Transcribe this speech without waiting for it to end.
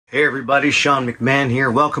Hey everybody, Sean McMahon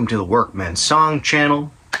here. Welcome to the Workman Song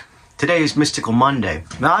channel. Today is Mystical Monday.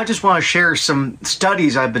 Now I just want to share some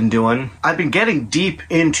studies I've been doing. I've been getting deep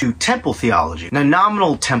into temple theology. Now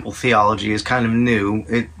nominal temple theology is kind of new.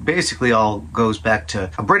 It basically all goes back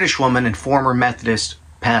to a British woman and former Methodist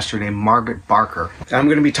pastor named Margaret Barker. I'm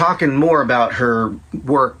going to be talking more about her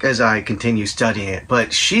work as I continue studying it,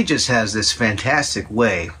 but she just has this fantastic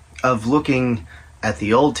way of looking at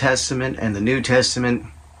the Old Testament and the New Testament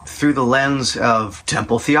through the lens of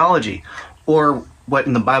temple theology, or what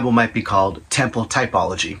in the Bible might be called temple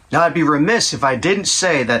typology. Now, I'd be remiss if I didn't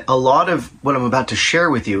say that a lot of what I'm about to share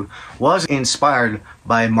with you was inspired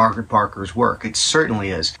by Margaret Barker's work. It certainly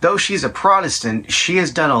is. Though she's a Protestant, she has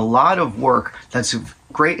done a lot of work that's of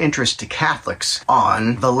great interest to Catholics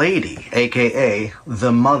on the Lady, aka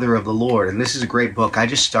the Mother of the Lord. And this is a great book. I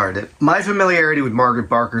just started it. My familiarity with Margaret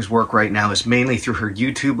Barker's work right now is mainly through her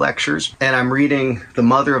YouTube lectures, and I'm reading The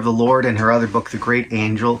Mother of the Lord and her other book, The Great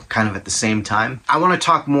Angel, kind of at the same time. I want to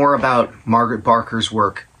talk more about Margaret Barker's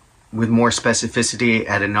work with more specificity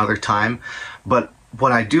at another time, but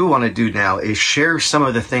what I do want to do now is share some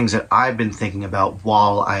of the things that I've been thinking about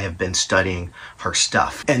while I have been studying her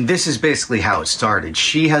stuff. And this is basically how it started.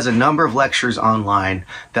 She has a number of lectures online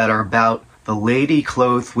that are about the lady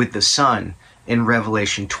clothed with the sun in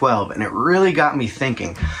Revelation 12. And it really got me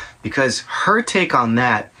thinking, because her take on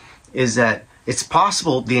that is that it's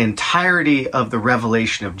possible the entirety of the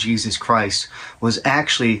revelation of Jesus Christ was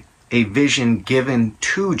actually a vision given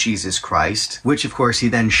to Jesus Christ, which of course he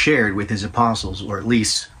then shared with his apostles, or at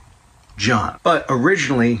least John, but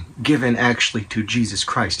originally given actually to Jesus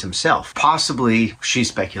Christ himself. Possibly, she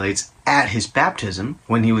speculates, at his baptism,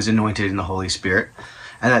 when he was anointed in the Holy Spirit,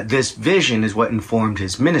 and that this vision is what informed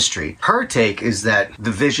his ministry. Her take is that the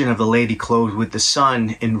vision of the lady clothed with the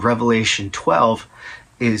sun in Revelation 12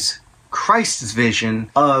 is Christ's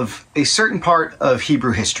vision of a certain part of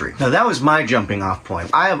Hebrew history. Now that was my jumping off point.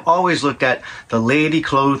 I have always looked at the lady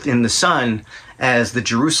clothed in the sun as the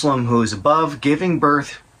Jerusalem who is above, giving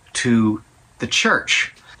birth to the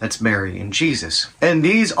church. That's Mary and Jesus. And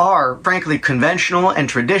these are, frankly, conventional and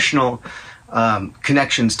traditional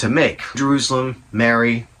connections to make. Jerusalem,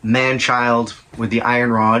 Mary, man-child with the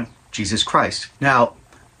iron rod, Jesus Christ. Now,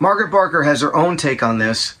 Margaret Barker has her own take on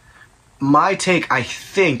this. My take, I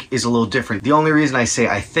think, is a little different. The only reason I say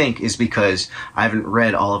I think is because I haven't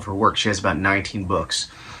read all of her work. She has about 19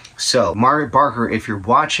 books. So, Margaret Barker, if you're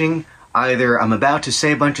watching, either I'm about to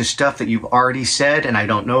say a bunch of stuff that you've already said and I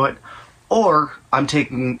don't know it, or I'm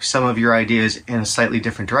taking some of your ideas in a slightly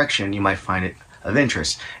different direction. You might find it of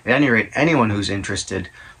interest. At any rate, anyone who's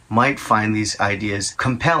interested might find these ideas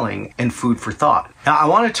compelling and food for thought. Now, I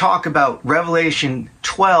want to talk about Revelation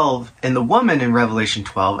 12 and the woman in Revelation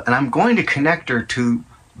 12, and I'm going to connect her to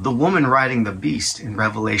the woman riding the beast in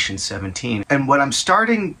Revelation 17. And what I'm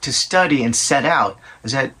starting to study and set out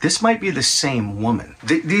is that this might be the same woman.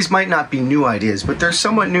 These might not be new ideas, but they're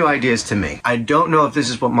somewhat new ideas to me. I don't know if this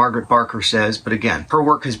is what Margaret Barker says, but again, her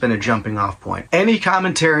work has been a jumping off point. Any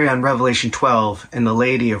commentary on Revelation 12 and the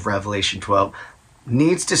lady of Revelation 12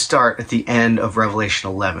 needs to start at the end of Revelation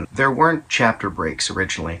 11. There weren't chapter breaks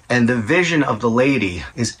originally, and the vision of the lady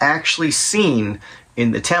is actually seen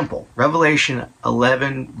in the temple. Revelation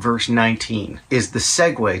 11 verse 19 is the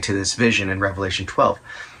segue to this vision in Revelation 12.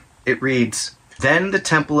 It reads, "Then the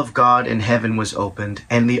temple of God in heaven was opened,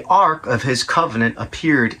 and the ark of his covenant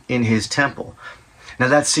appeared in his temple." Now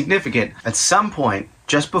that's significant. At some point,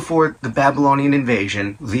 just before the Babylonian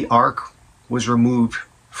invasion, the ark was removed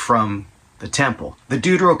from the temple. The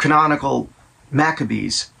Deuterocanonical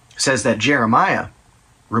Maccabees says that Jeremiah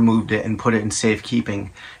removed it and put it in safekeeping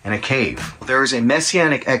in a cave. There is a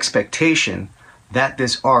messianic expectation that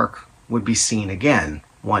this ark would be seen again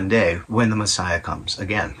one day when the Messiah comes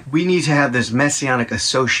again. We need to have this messianic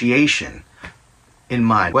association in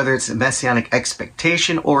mind. Whether it's a messianic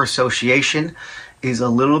expectation or association is a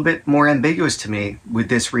little bit more ambiguous to me with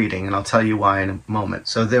this reading, and I'll tell you why in a moment.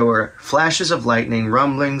 So there were flashes of lightning,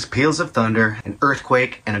 rumblings, peals of thunder, an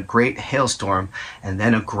earthquake, and a great hailstorm, and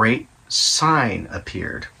then a great sign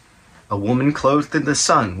appeared. A woman clothed in the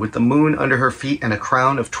sun, with the moon under her feet and a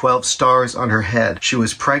crown of 12 stars on her head. She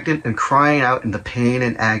was pregnant and crying out in the pain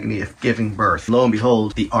and agony of giving birth. Lo and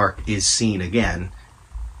behold, the ark is seen again.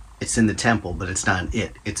 It's in the temple, but it's not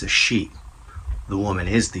it. It's a she. The woman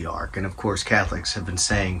is the ark. And of course, Catholics have been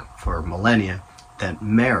saying for millennia that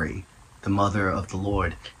Mary, the mother of the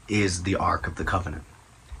Lord, is the ark of the covenant.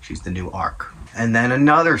 She's the new ark. And then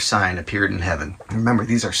another sign appeared in heaven. Remember,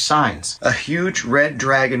 these are signs. A huge red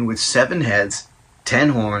dragon with 7 heads, 10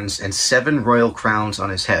 horns, and 7 royal crowns on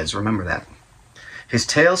his heads. Remember that. His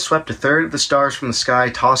tail swept a third of the stars from the sky,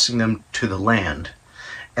 tossing them to the land.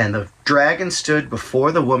 And the dragon stood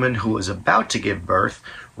before the woman who was about to give birth,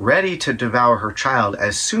 ready to devour her child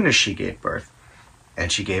as soon as she gave birth. And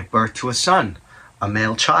she gave birth to a son, a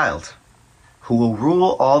male child, who will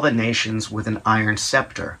rule all the nations with an iron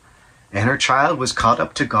scepter. And her child was caught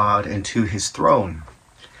up to God and to his throne.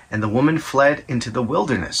 And the woman fled into the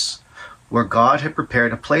wilderness, where God had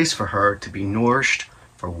prepared a place for her to be nourished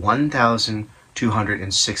for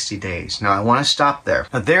 1,260 days. Now I want to stop there.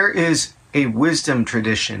 Now there is a wisdom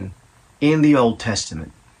tradition in the Old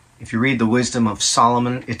Testament. If you read the Wisdom of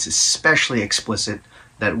Solomon, it's especially explicit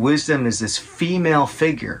that wisdom is this female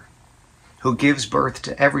figure who gives birth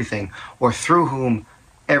to everything, or through whom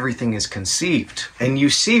everything is conceived. And you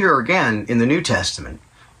see her again in the New Testament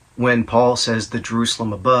when Paul says the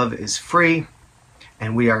Jerusalem above is free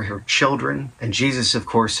and we are her children. And Jesus, of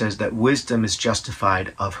course, says that wisdom is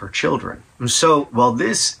justified of her children. And so while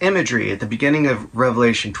this imagery at the beginning of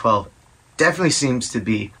Revelation 12 definitely seems to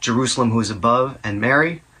be Jerusalem who is above and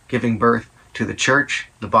Mary giving birth to the church,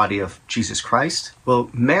 the body of Jesus Christ, well,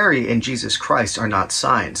 Mary and Jesus Christ are not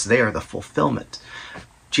signs. They are the fulfillment.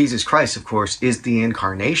 Jesus Christ, of course, is the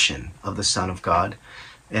incarnation of the Son of God.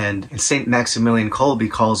 And St. Maximilian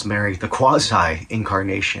Kolbe calls Mary the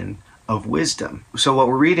quasi-incarnation of wisdom. So what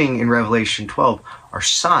we're reading in Revelation 12 are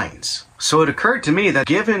signs. So it occurred to me that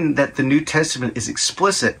given that the New Testament is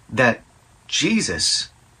explicit that Jesus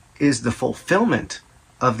is the fulfillment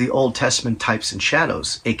of the Old Testament types and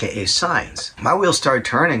shadows, aka signs, my wheels started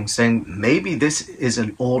turning, saying maybe this is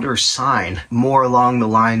an older sign, more along the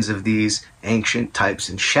lines of these ancient types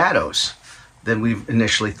and shadows than we've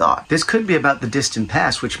initially thought. This could be about the distant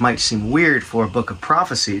past, which might seem weird for a book of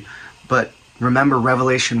prophecy, but remember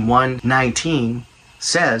Revelation 1:19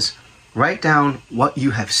 says, write down what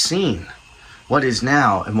you have seen, what is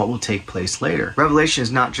now, and what will take place later. Revelation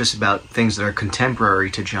is not just about things that are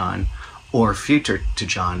contemporary to John or future to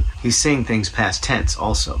John. He's saying things past tense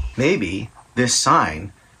also. Maybe this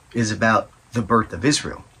sign is about the birth of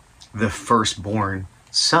Israel, the firstborn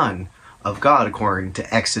son of God, according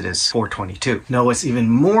to Exodus 4:22. Now, what's even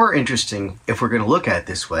more interesting, if we're going to look at it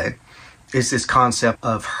this way, is this concept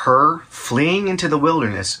of her fleeing into the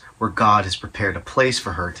wilderness where God has prepared a place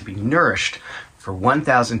for her to be nourished for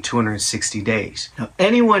 1,260 days. Now,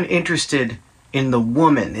 anyone interested in the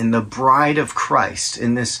woman, in the bride of Christ,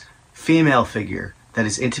 in this female figure that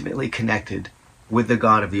is intimately connected with the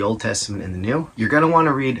God of the Old Testament and the New, you're going to want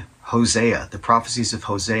to read Hosea, the prophecies of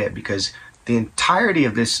Hosea, because the entirety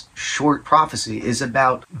of this short prophecy is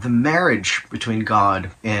about the marriage between God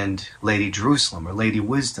and Lady Jerusalem, or Lady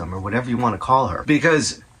Wisdom, or whatever you want to call her.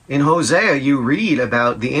 Because in Hosea, you read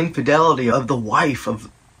about the infidelity of the wife of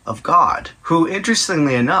God, who,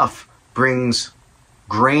 interestingly enough, brings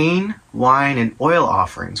grain, wine, and oil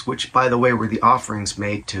offerings, which, by the way, were the offerings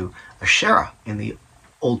made to Asherah in the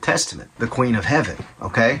Old Testament, the Queen of Heaven,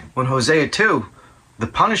 okay? When Hosea 2, the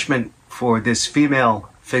punishment for this female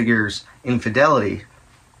figure's infidelity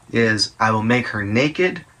is, I will make her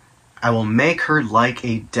naked, I will make her like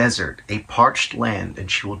a desert, a parched land,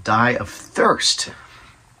 and she will die of thirst.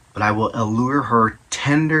 But I will allure her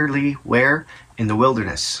tenderly, where? In the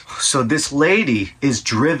wilderness. So this lady is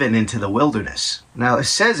driven into the wilderness. Now it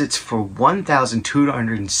says it's for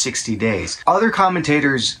 1,260 days. Other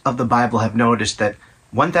commentators of the Bible have noticed that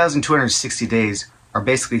 1,260 days are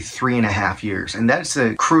basically 3.5 years. And that's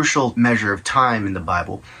a crucial measure of time in the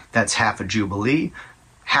Bible. That's half a Jubilee.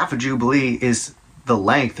 Half a Jubilee is the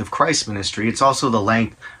length of Christ's ministry. It's also the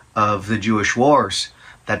length of the Jewish wars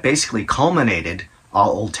that basically culminated all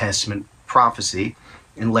Old Testament prophecy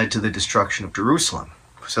and led to the destruction of Jerusalem.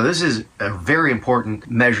 So this is a very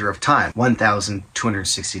important measure of time,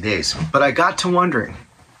 1,260 days. But I got to wondering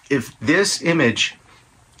if this image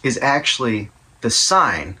is actually the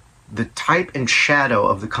sign, the type and shadow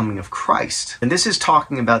of the coming of Christ. And this is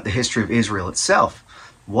talking about the history of Israel itself.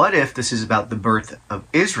 What if this is about the birth of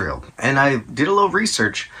Israel? And I did a little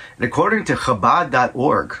research, and according to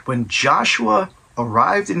Chabad.org, when Joshua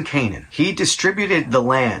arrived in Canaan, he distributed the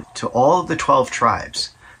land to all of the 12 tribes,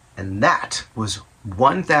 and that was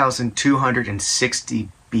 1,260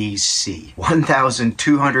 BC.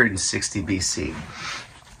 1,260 BC.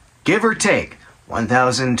 Give or take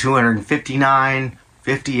 1,259,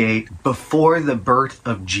 58, before the birth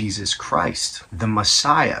of Jesus Christ, the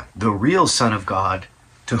Messiah, the real Son of God,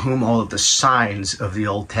 to whom all of the signs of the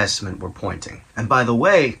Old Testament were pointing. And by the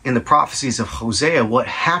way, in the prophecies of Hosea, what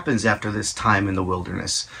happens after this time in the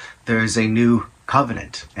wilderness? There is a new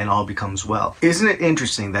covenant, and all becomes well. Isn't it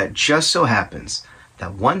interesting that just so happens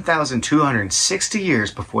that 1,260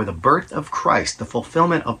 years before the birth of Christ, the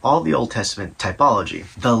fulfillment of all the Old Testament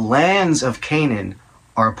typology, the lands of Canaan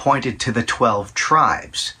are appointed to the 12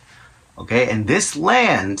 tribes. Okay, and this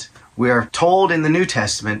land, we are told in the New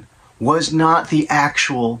Testament, was not the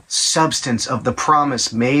actual substance of the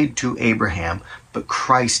promise made to Abraham, but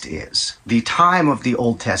Christ is. The time of the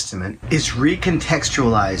Old Testament is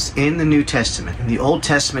recontextualized in the New Testament. The Old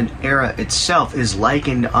Testament era itself is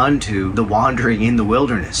likened unto the wandering in the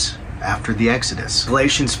wilderness after the Exodus.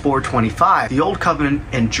 Galatians 4:25, the Old Covenant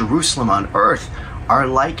and Jerusalem on earth are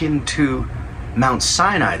likened to Mount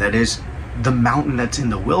Sinai, that is, the mountain that's in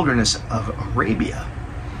the wilderness of Arabia.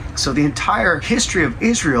 So the entire history of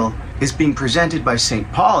Israel is being presented by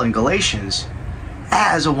St. Paul in Galatians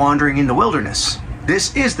as a wandering in the wilderness.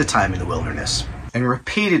 This is the time in the wilderness. And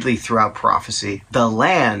repeatedly throughout prophecy, the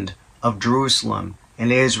land of Jerusalem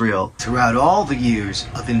and Israel, throughout all the years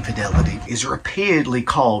of infidelity, is repeatedly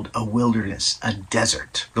called a wilderness, a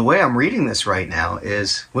desert. The way I'm reading this right now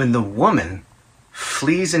is when the woman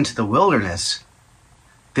flees into the wilderness,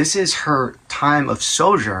 this is her time of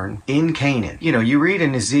sojourn in Canaan. You know, you read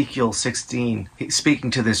in Ezekiel 16,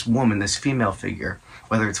 speaking to this woman, this female figure,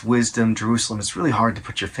 whether it's wisdom, Jerusalem, it's really hard to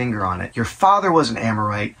put your finger on it. Your father was an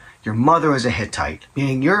Amorite, your mother was a Hittite,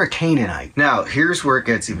 meaning you're a Canaanite. Now, here's where it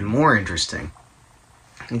gets even more interesting.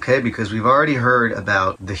 Okay, because we've already heard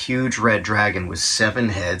about the huge red dragon with 7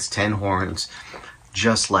 heads, 10 horns,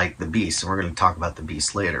 just like the beast, and we're going to talk about the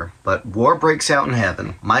beast later. But war breaks out in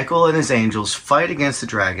heaven. Michael and his angels fight against the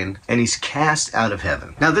dragon, and he's cast out of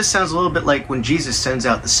heaven. Now this sounds a little bit like when Jesus sends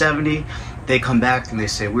out the 70. They come back and they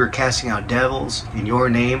say, we're casting out devils in your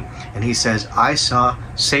name. And he says, I saw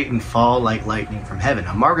Satan fall like lightning from heaven.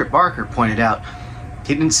 Now Margaret Barker pointed out,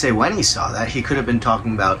 he didn't say when he saw that. He could have been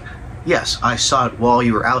talking about, yes, I saw it while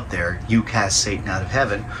you were out there. You cast Satan out of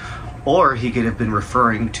heaven. Or he could have been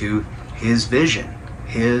referring to his vision,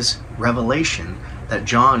 his revelation that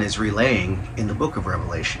John is relaying in the book of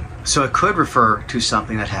Revelation. So it could refer to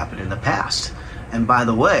something that happened in the past. And by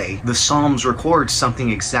the way, the Psalms record something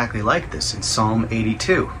exactly like this in Psalm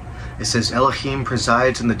 82. It says, Elohim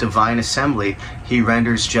presides in the divine assembly. He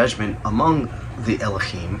renders judgment among the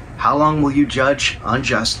Elohim. How long will you judge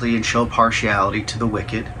unjustly and show partiality to the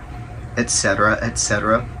wicked, etc.,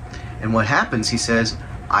 etc.? And what happens, he says,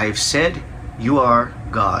 I have said you are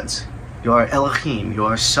gods. You are Elohim, you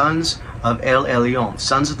are sons of El Elyon,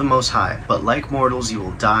 sons of the Most High. But like mortals you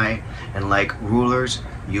will die, and like rulers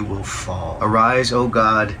you will fall. Arise, O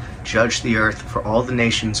God, judge the earth, for all the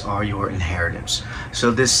nations are your inheritance.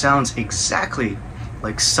 So this sounds exactly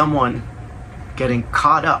like someone getting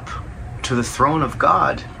caught up to the throne of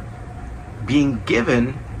God, being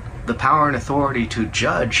given the power and authority to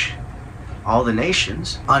judge all the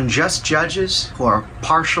nations. Unjust judges who are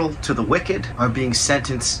partial to the wicked are being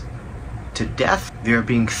sentenced to death. They are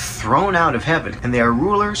being thrown out of heaven, and they are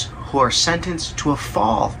rulers who are sentenced to a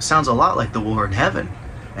fall. Sounds a lot like the war in heaven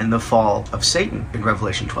and the fall of Satan in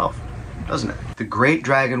Revelation 12, doesn't it? The great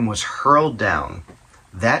dragon was hurled down,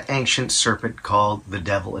 that ancient serpent called the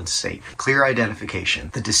devil and Satan. Clear identification,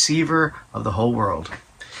 the deceiver of the whole world.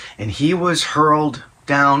 And he was hurled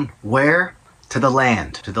down where? To the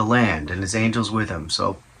land, and his angels with him.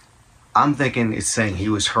 So I'm thinking it's saying he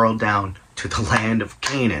was hurled down to the land of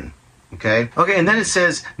Canaan. Okay, and then it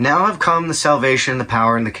says, now have come the salvation, the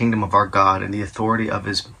power, and the kingdom of our God, and the authority of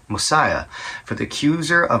his Messiah. For the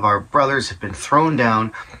accuser of our brothers have been thrown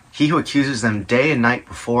down, he who accuses them day and night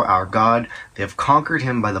before our God. They have conquered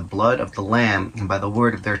him by the blood of the Lamb and by the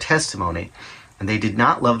word of their testimony, and they did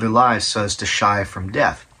not love their lives so as to shy from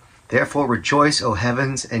death. Therefore rejoice, O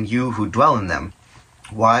heavens, and you who dwell in them.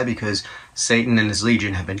 Why? Because Satan and his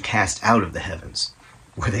legion have been cast out of the heavens,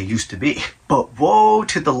 where they used to be. But woe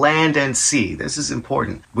to the land and sea. This is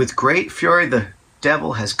important. With great fury the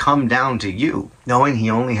devil has come down to you, knowing he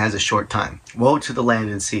only has a short time. Woe to the land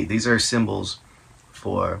and sea. These are symbols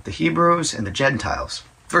for the Hebrews and the Gentiles.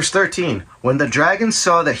 Verse 13, when the dragon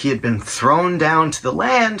saw that he had been thrown down to the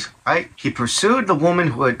land, right, he pursued the woman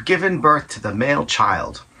who had given birth to the male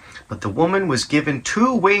child. But the woman was given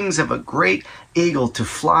 2 wings of a great eagle to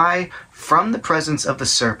fly from the presence of the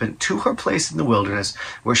serpent to her place in the wilderness,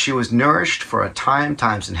 where she was nourished for a time,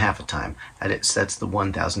 times, and half a time. That's the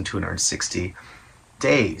 1,260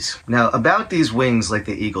 days. Now, about these wings like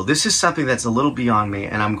the eagle, this is something that's a little beyond me,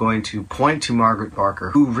 and I'm going to point to Margaret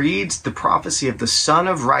Barker, who reads the prophecy of the Son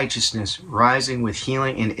of Righteousness rising with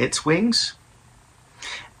healing in its wings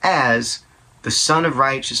as the Son of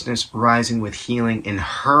Righteousness rising with healing in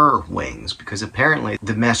her wings, because apparently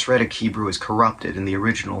the Masoretic Hebrew is corrupted and the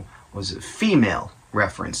original was female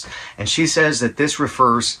reference. And she says that this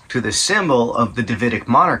refers to the symbol of the Davidic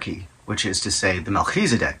monarchy, which is to say the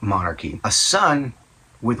Melchizedek monarchy, a son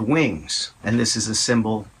with wings. And this is a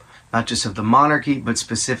symbol not just of the monarchy, but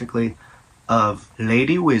specifically of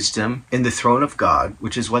Lady Wisdom in the throne of God,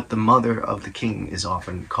 which is what the mother of the king is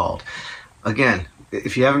often called. Again,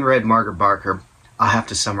 if you haven't read Margaret Barker, I'll have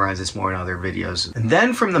to summarize this more in other videos. And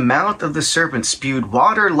then from the mouth of the serpent spewed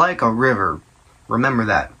water like a river. Remember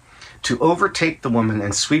that. To overtake the woman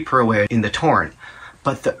and sweep her away in the torrent.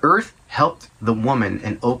 But the earth helped the woman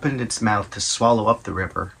and opened its mouth to swallow up the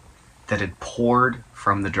river that had poured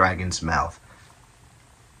from the dragon's mouth.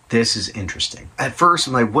 This is interesting. At first,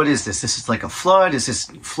 I'm like, what is this? This is like a flood? Is this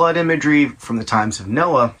flood imagery from the times of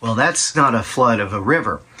Noah? Well, that's not a flood of a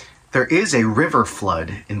river. There is a river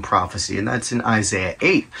flood in prophecy, and that's in Isaiah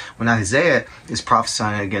 8, when Isaiah is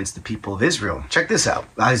prophesying against the people of Israel. Check this out.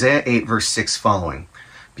 Isaiah 8, verse 6 following.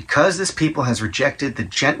 Because this people has rejected the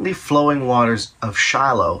gently flowing waters of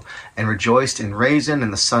Shiloh and rejoiced in Rezin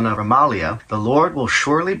and the son of Remaliah, the Lord will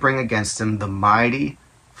surely bring against them the mighty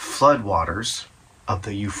flood waters of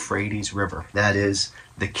the Euphrates River. That is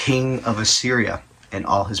the king of Assyria and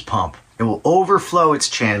all his pomp. It will overflow its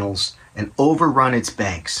channels and overrun its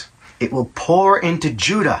banks. It will pour into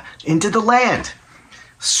Judah, into the land,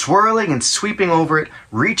 swirling and sweeping over it,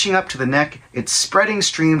 reaching up to the neck. Its spreading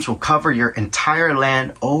streams will cover your entire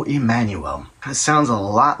land, O Emmanuel. That sounds a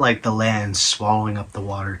lot like the land swallowing up the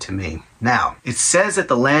water to me. Now, it says that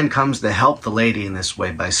the land comes to help the lady in this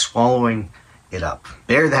way by swallowing it up.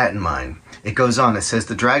 Bear that in mind. It goes on, it says,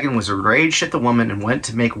 the dragon was enraged at the woman and went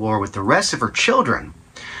to make war with the rest of her children.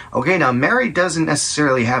 Okay, now Mary doesn't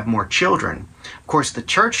necessarily have more children. Of course, the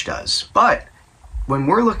church does. But when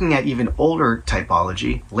we're looking at even older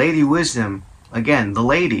typology, Lady Wisdom, again, the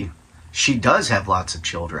lady, she does have lots of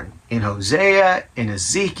children. In Hosea, in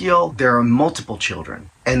Ezekiel, there are multiple children.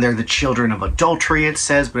 And they're the children of adultery, it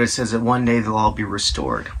says, but it says that one day they'll all be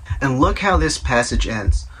restored. And look how this passage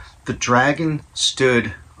ends. The dragon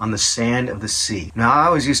stood on the sand of the sea. Now, I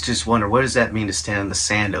always used to just wonder, what does that mean to stand on the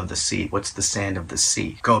sand of the sea? What's the sand of the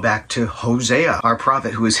sea? Go back to Hosea, our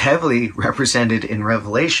prophet, who is heavily represented in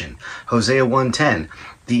Revelation. Hosea 1:10,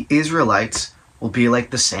 the Israelites will be like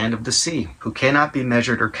the sand of the sea, who cannot be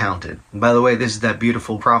measured or counted. And by the way, this is that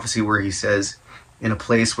beautiful prophecy where he says, in a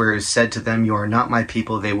place where it is said to them, you are not my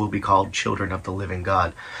people, they will be called children of the living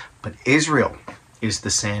God. But Israel is the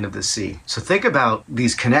sand of the sea. So think about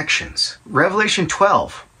these connections. Revelation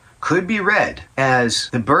 12 could be read as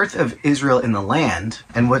the birth of Israel in the land.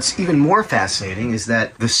 And what's even more fascinating is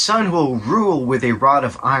that the son who will rule with a rod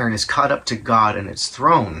of iron is caught up to God and its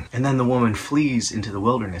throne. And then the woman flees into the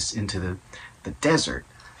wilderness, into the desert,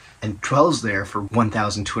 and dwells there for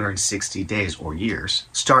 1,260 days or years,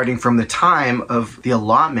 starting from the time of the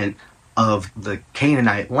allotment of the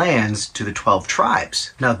Canaanite lands to the 12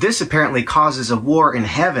 tribes. Now, this apparently causes a war in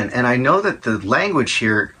heaven, and I know that the language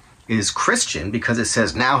here is Christian because it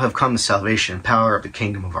says, now have come the salvation and power of the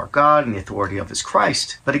kingdom of our God and the authority of his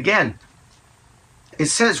Christ. But again, it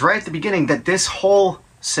says right at the beginning that this whole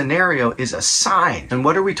scenario is a sign. And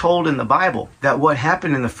what are we told in the Bible? That what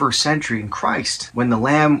happened in the first century in Christ, when the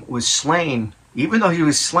Lamb was slain, even though he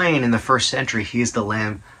was slain in the first century, he is the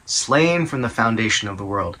Lamb slain from the foundation of the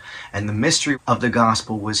world. And the mystery of the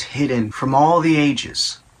gospel was hidden from all the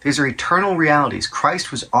ages. These are eternal realities. Christ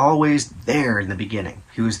was always there in the beginning.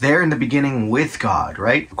 He was there in the beginning with God,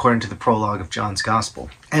 right? According to the prologue of John's Gospel.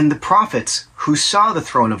 And the prophets who saw the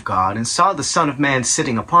throne of God and saw the Son of Man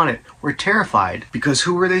sitting upon it were terrified because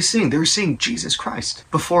who were they seeing? They were seeing Jesus Christ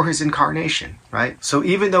before his incarnation, right? So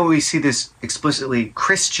even though we see this explicitly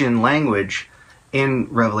Christian language in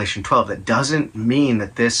Revelation 12, that doesn't mean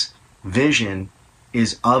that this vision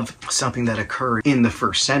is of something that occurred in the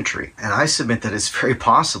first century. And I submit that it's very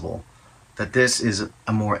possible that this is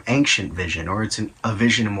a more ancient vision, or it's a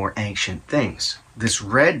vision of more ancient things. This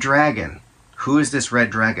red dragon, who is this red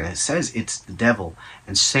dragon? It says it's the devil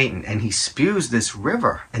and Satan, and he spews this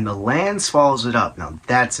river, and the land swallows it up. Now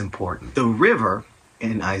that's important. The river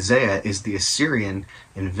in Isaiah is the Assyrian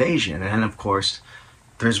invasion, and of course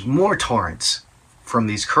there's more torrents from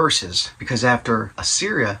these curses, because after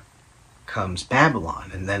Assyria comes Babylon,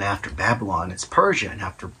 and then after Babylon it's Persia, and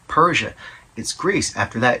after Persia it's Greece,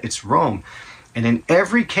 after that it's Rome. And in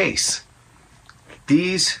every case,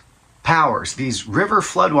 these powers, these river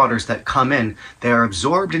floodwaters that come in, they are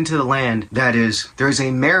absorbed into the land. That is, there's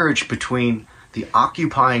a marriage between the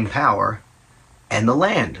occupying power and the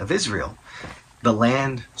land of Israel. The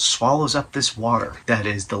land swallows up this water. That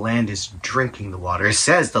is, the land is drinking the water. It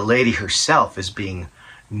says the lady herself is being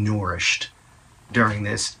nourished during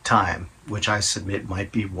this time, which I submit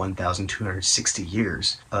might be 1,260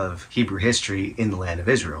 years of Hebrew history in the land of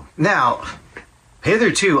Israel. Now,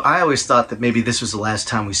 hitherto, I always thought that maybe this was the last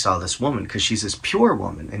time we saw this woman, because she's this pure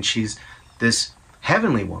woman and she's this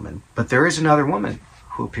heavenly woman. But there is another woman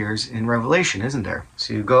who appears in Revelation, isn't there?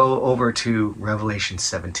 So you go over to Revelation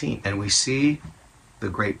 17 and we see the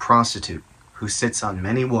great prostitute who sits on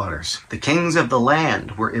many waters. The kings of the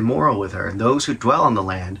land were immoral with her, and those who dwell on the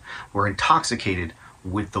land were intoxicated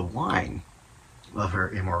with the wine of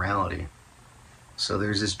her immorality. So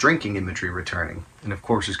there's this drinking imagery returning. And of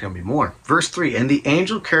course there's going to be more. Verse 3, and the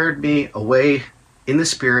angel carried me away in the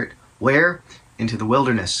spirit, where? Into the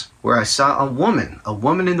wilderness, where I saw a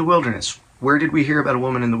woman in the wilderness. Where did we hear about a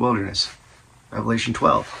woman in the wilderness? Revelation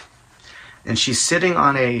 12. And she's sitting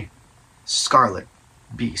on a scarlet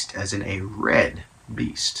beast, as in a red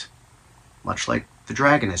beast, much like the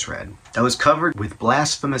dragon is red, that was covered with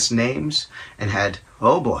blasphemous names and had,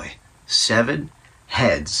 oh boy, 7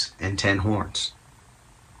 heads and 10 horns.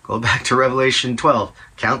 Go back to Revelation 12.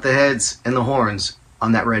 Count the heads and the horns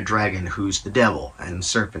on that red dragon, who's the devil and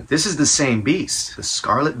serpent. This is the same beast. The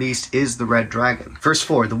scarlet beast is the red dragon. Verse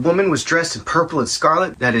 4, the woman was dressed in purple and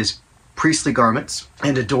scarlet, that is, priestly garments,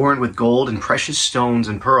 and adorned with gold and precious stones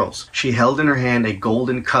and pearls. She held in her hand a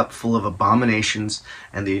golden cup full of abominations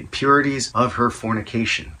and the impurities of her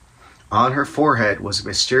fornication. On her forehead was a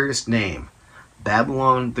mysterious name,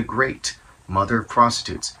 Babylon the Great, mother of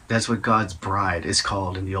prostitutes. That's what God's bride is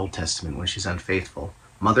called in the Old Testament when she's unfaithful.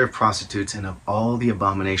 Mother of prostitutes and of all the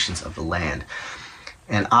abominations of the land.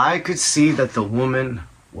 And I could see that the woman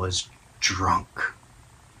was drunk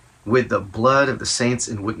with the blood of the saints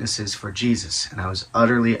and witnesses for Jesus. And I was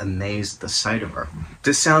utterly amazed at the sight of her.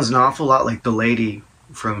 This sounds an awful lot like the lady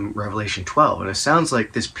from Revelation 12. And it sounds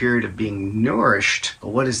like this period of being nourished. But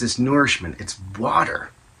what is this nourishment? It's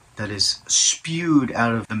water that is spewed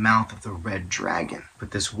out of the mouth of the red dragon.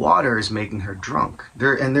 But this water is making her drunk.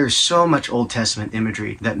 There's so much Old Testament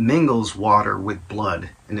imagery that mingles water with blood,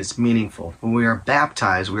 and it's meaningful. When we are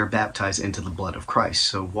baptized into the blood of Christ.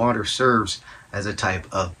 So water serves as a type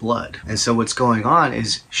of blood. And so what's going on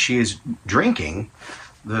is she is drinking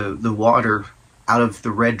the water out of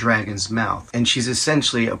the red dragon's mouth. And she's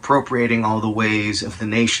essentially appropriating all the ways of the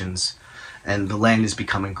nations, and the land is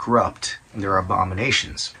becoming corrupt, and there are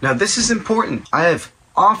abominations. Now this is important. I have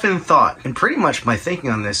often thought, and pretty much my thinking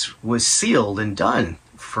on this was sealed and done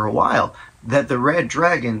for a while, that the red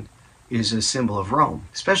dragon is a symbol of Rome.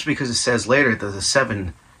 Especially because it says later that the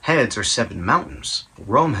 7 heads are 7 mountains.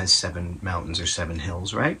 Rome has 7 mountains or 7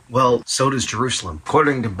 hills, right? Well, so does Jerusalem.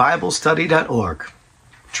 According to BibleStudy.org,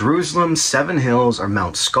 Jerusalem's 7 hills are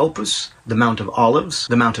Mount Scopus, the Mount of Olives,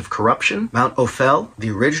 the Mount of Corruption, Mount Ophel, the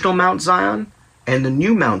original Mount Zion, and the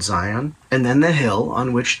new Mount Zion, and then the hill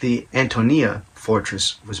on which the Antonia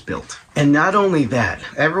fortress was built. And not only that,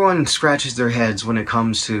 everyone scratches their heads when it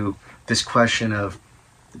comes to this question of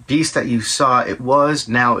the beast that you saw, it was,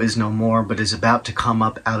 now is no more, but is about to come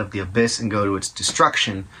up out of the abyss and go to its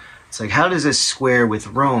destruction. It's like, how does this square with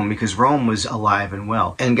Rome? Because Rome was alive and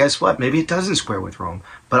well. And guess what? Maybe it doesn't square with Rome.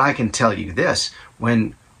 But I can tell you this.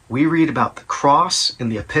 When we read about the cross in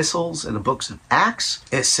the epistles and the books of Acts,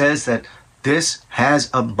 it says that this has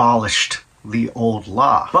abolished the old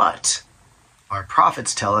law. But our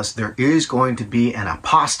prophets tell us there is going to be an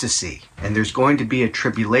apostasy. And there's going to be a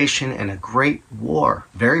tribulation and a great war.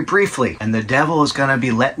 Very briefly. And the devil is going to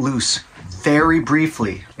be let loose very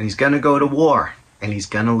briefly. And he's going to go to war. And he's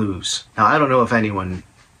gonna lose. Now, I don't know if anyone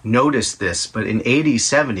noticed this, but in AD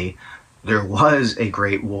 70, there was a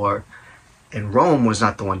great war, and Rome was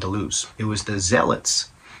not the one to lose. It was the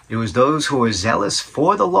zealots. It was those who were zealous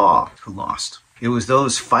for the law who lost. It was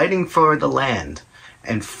those fighting for the land,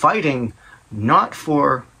 and fighting not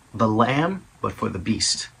for the lamb, but for the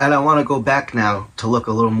beast. And I want to go back now to look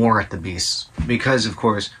a little more at the beasts, because, of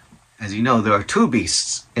course, as you know, there are 2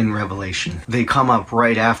 beasts in Revelation. They come up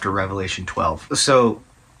right after Revelation 12. So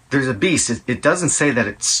there's a beast. It doesn't say that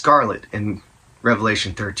it's scarlet in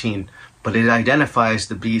Revelation 13, but it identifies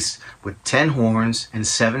the beast with 10 horns and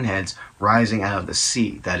 7 heads rising out of the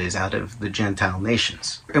sea, that is, out of the Gentile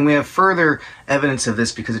nations. And we have further evidence of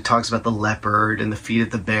this because it talks about the leopard and the feet of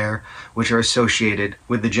the bear, which are associated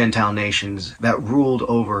with the Gentile nations that ruled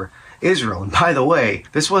over Israel. And by the way,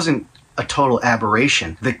 this wasn't a total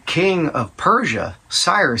aberration. The king of Persia,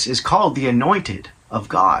 Cyrus, is called the anointed of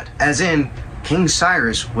God. As in, King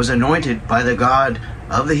Cyrus was anointed by the God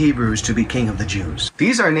of the Hebrews to be king of the Jews.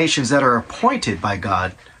 These are nations that are appointed by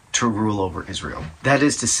God to rule over Israel. That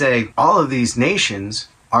is to say, all of these nations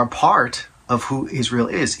are part of who Israel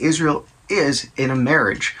is. Israel is in a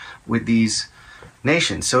marriage with these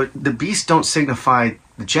nations. So the beast don't signify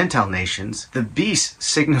the Gentile nations. The beast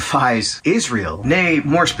signifies Israel. Nay,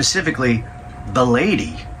 more specifically, the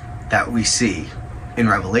lady that we see in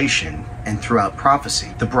Revelation and throughout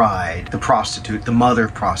prophecy. The bride, the prostitute, the mother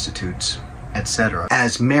of prostitutes, etc.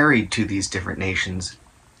 as married to these different nations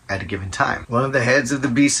at a given time. One of the heads of the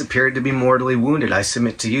beast appeared to be mortally wounded. I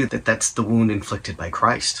submit to you that that's the wound inflicted by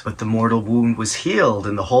Christ. But the mortal wound was healed,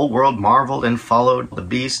 and the whole world marveled and followed the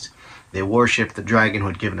beast. They worshipped the dragon who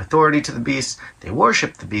had given authority to the beast. They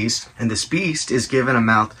worshipped the beast, and this beast is given a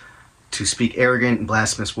mouth to speak arrogant and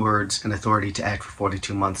blasphemous words and authority to act for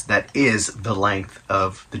 42 months. That is the length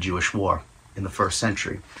of the Jewish war in the first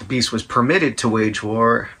century. The beast was permitted to wage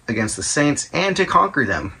war against the saints and to conquer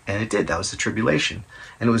them. And it did. That was the tribulation.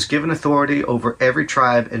 And it was given authority over every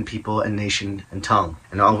tribe and people and nation and tongue.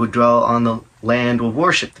 And all who dwell on the land will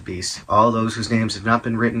worship the beast. All those whose names have not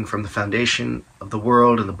been written from the foundation of the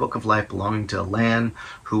world in the book of life belonging to the Lamb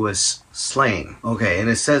who was slain. Okay, and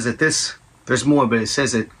it says that there's more, but it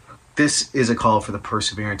says that this is a call for the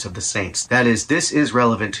perseverance of the saints. That is, this is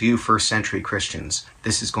relevant to you first century Christians.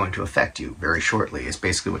 This is going to affect you very shortly, is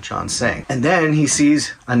basically what John's saying. And then he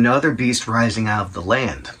sees another beast rising out of the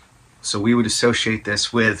land. So we would associate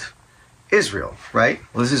this with Israel, right?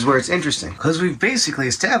 Well, this is where it's interesting, because we've basically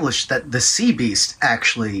established that the sea beast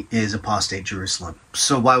actually is apostate Jerusalem.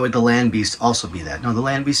 So why would the land beast also be that? No, the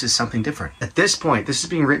land beast is something different. At this point, this is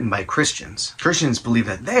being written by Christians. Christians believe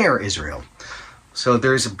that they are Israel. So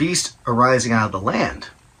there's a beast arising out of the land,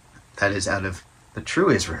 that is out of the true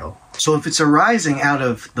Israel. So if it's arising out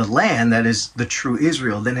of the land, that is the true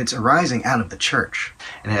Israel, then it's arising out of the church.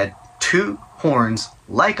 And it had two horns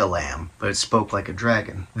like a lamb, but it spoke like a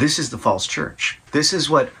dragon. This is the false church. This is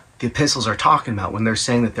what the epistles are talking about when they're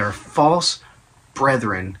saying that there are false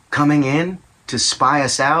brethren coming in to spy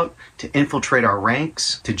us out, to infiltrate our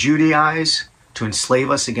ranks, to Judaize, to enslave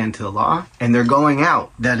us again to the law, and they're going out,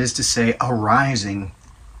 that is to say, arising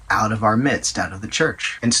out of our midst, out of the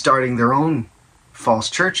church, and starting their own false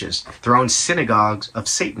churches, their own synagogues of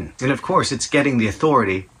Satan. And of course, it's getting the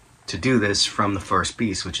authority to do this from the first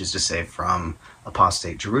beast, which is to say from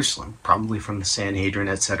apostate Jerusalem, probably from the Sanhedrin,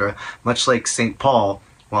 etc. Much like St. Paul,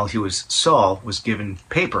 while he was Saul, was given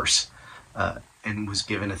papers and was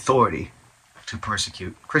given authority to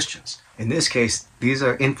persecute Christians. In this case, these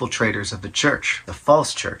are infiltrators of the church, the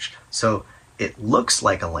false church. So it looks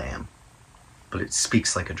like a lamb, but it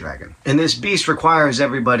speaks like a dragon. And this beast requires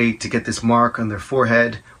everybody to get this mark on their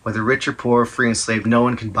forehead, whether rich or poor, free and slave. No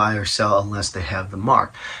one can buy or sell unless they have the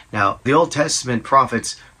mark. Now, the Old Testament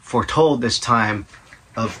prophets foretold this time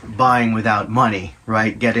of buying without money,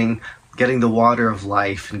 right? Getting the water of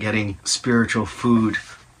life and getting spiritual food.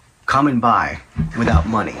 Come and buy without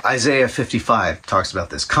money. Isaiah 55 talks about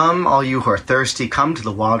this. Come, all you who are thirsty, come to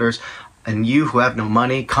the waters, and you who have no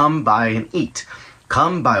money, come buy and eat.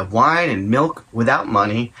 Come buy wine and milk without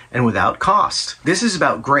money and without cost. This is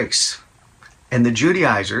about grace. And the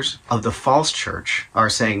Judaizers of the false church are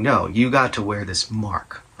saying, no, you got to wear this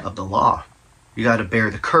mark of the law. You got to bear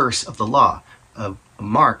the curse of the law. A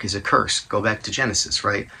mark is a curse. Go back to Genesis,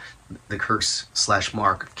 right? The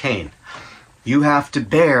curse/mark of Cain. You have to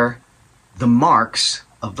bear the marks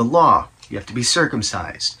of the law. You have to be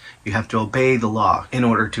circumcised. You have to obey the law in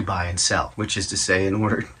order to buy and sell, which is to say, in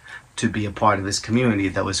order to be a part of this community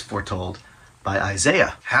that was foretold by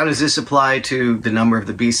Isaiah. How does this apply to the number of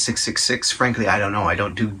the beast, 666? Frankly, I don't know. I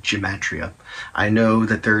don't do gematria. I know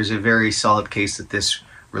that there is a very solid case that this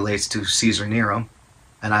relates to Caesar Nero,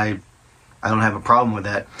 and I don't have a problem with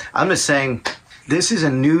that. I'm just saying this is a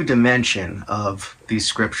new dimension of these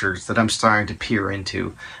scriptures that I'm starting to peer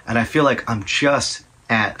into, and I feel like I'm just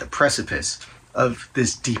at the precipice of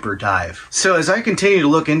this deeper dive. So as I continue to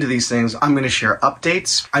look into these things, I'm going to share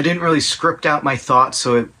updates. I didn't really script out my thoughts,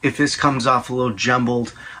 so if this comes off a little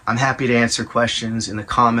jumbled, I'm happy to answer questions in the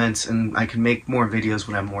comments, and I can make more videos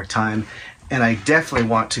when I have more time. And I definitely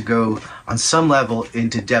want to go on some level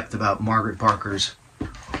into depth about Margaret Barker's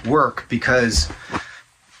work, because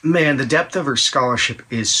man, the depth of her scholarship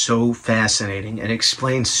is so fascinating and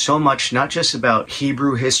explains so much, not just about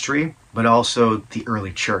Hebrew history, but also the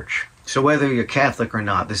early church. So whether you're Catholic or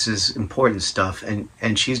not, this is important stuff,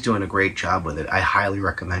 and she's doing a great job with it. I highly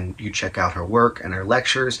recommend you check out her work and her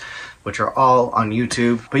lectures, which are all on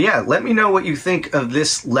YouTube. But yeah, let me know what you think of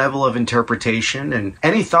this level of interpretation and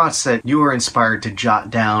any thoughts that you were inspired to jot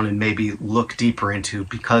down and maybe look deeper into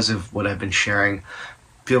because of what I've been sharing.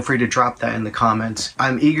 Feel free to drop that in the comments.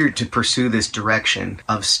 I'm eager to pursue this direction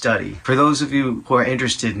of study. For those of you who are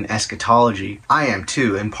interested in eschatology, I am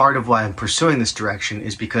too, and part of why I'm pursuing this direction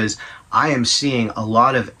is because I am seeing a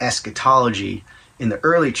lot of eschatology in the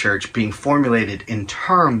early church being formulated in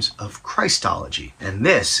terms of Christology. And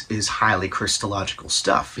this is highly Christological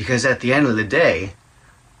stuff, because at the end of the day,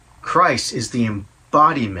 Christ is the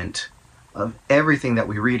embodiment of everything that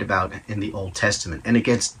we read about in the Old Testament, and it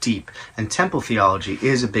gets deep, and temple theology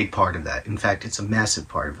is a big part of that. In fact, it's a massive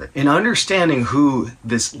part of it. In understanding who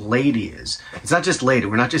this lady is, it's not just lady,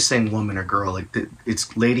 we're not just saying woman or girl, like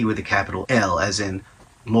it's lady with a capital L, as in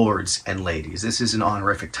lords and ladies. This is an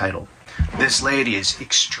honorific title. This lady is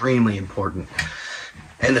extremely important.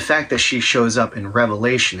 And the fact that she shows up in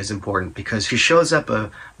Revelation is important, because she shows up a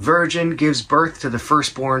virgin, gives birth to the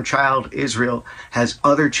firstborn child. Israel has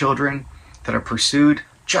other children that are pursued,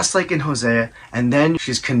 just like in Hosea, and then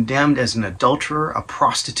she's condemned as an adulterer, a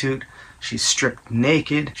prostitute. She's stripped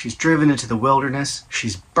naked. She's driven into the wilderness.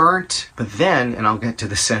 She's burnt. But then, and I'll get to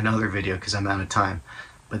this in another video because I'm out of time,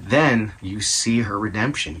 but then you see her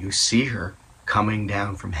redemption. You see her coming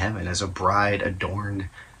down from heaven as a bride adorned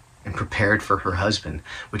and prepared for her husband,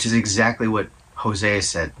 which is exactly what Hosea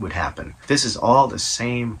said would happen. This is all the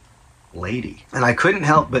same lady. And I couldn't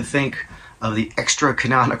help but think of the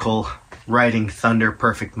extra-canonical writing Thunder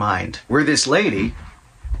Perfect Mind, where this lady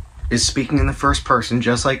is speaking in the first person,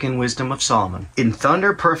 just like in Wisdom of Solomon. In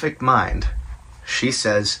Thunder Perfect Mind, she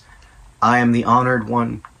says, I am the honored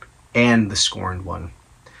one and the scorned one.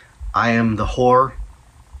 I am the whore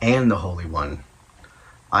and the holy one.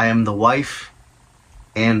 I am the wife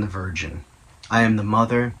and the virgin. I am the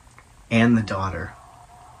mother and the daughter.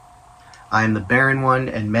 I am the barren one,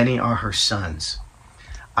 and many are her sons.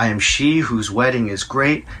 I am she whose wedding is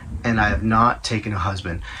great, and I have not taken a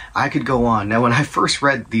husband. I could go on. Now, when I first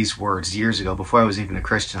read these words years ago, before I was even a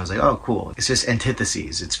Christian, I was like, oh, cool. It's just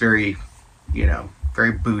antitheses. It's very,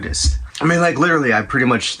 very Buddhist. I mean, like, literally, I pretty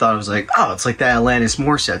much thought it was like, oh, it's like that Alanis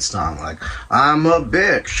Morissette song. Like, I'm a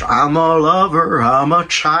bitch, I'm a lover, I'm a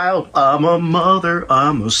child, I'm a mother,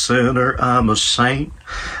 I'm a sinner, I'm a saint.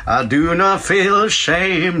 I do not feel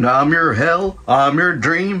ashamed, I'm your hell, I'm your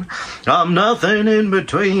dream, I'm nothing in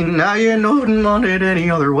between. Now you wouldn't want it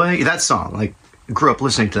any other way. That song, like, I grew up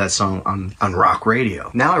listening to that song on rock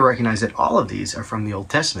radio. Now I recognize that all of these are from the Old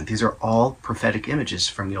Testament. These are all prophetic images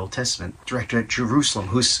from the Old Testament, directed at Jerusalem,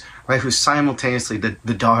 who's simultaneously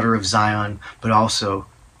the daughter of Zion, but also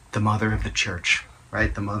the mother of the church,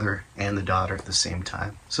 right? The mother and the daughter at the same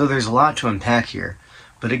time. So there's a lot to unpack here.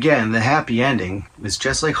 But again, the happy ending is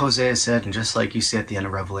just like Hosea said, and just like you see at the end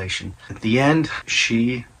of Revelation. At the end,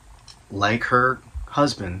 she, like her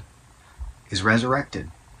husband, is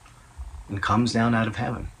resurrected and comes down out of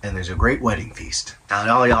heaven. And there's a great wedding feast.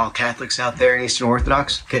 Now, all y'all Catholics out there in Eastern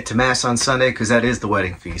Orthodox, get to Mass on Sunday, because that is the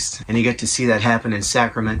wedding feast. And you get to see that happen in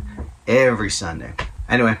sacrament every Sunday.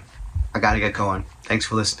 Anyway, I gotta get going. Thanks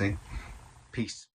for listening. Peace.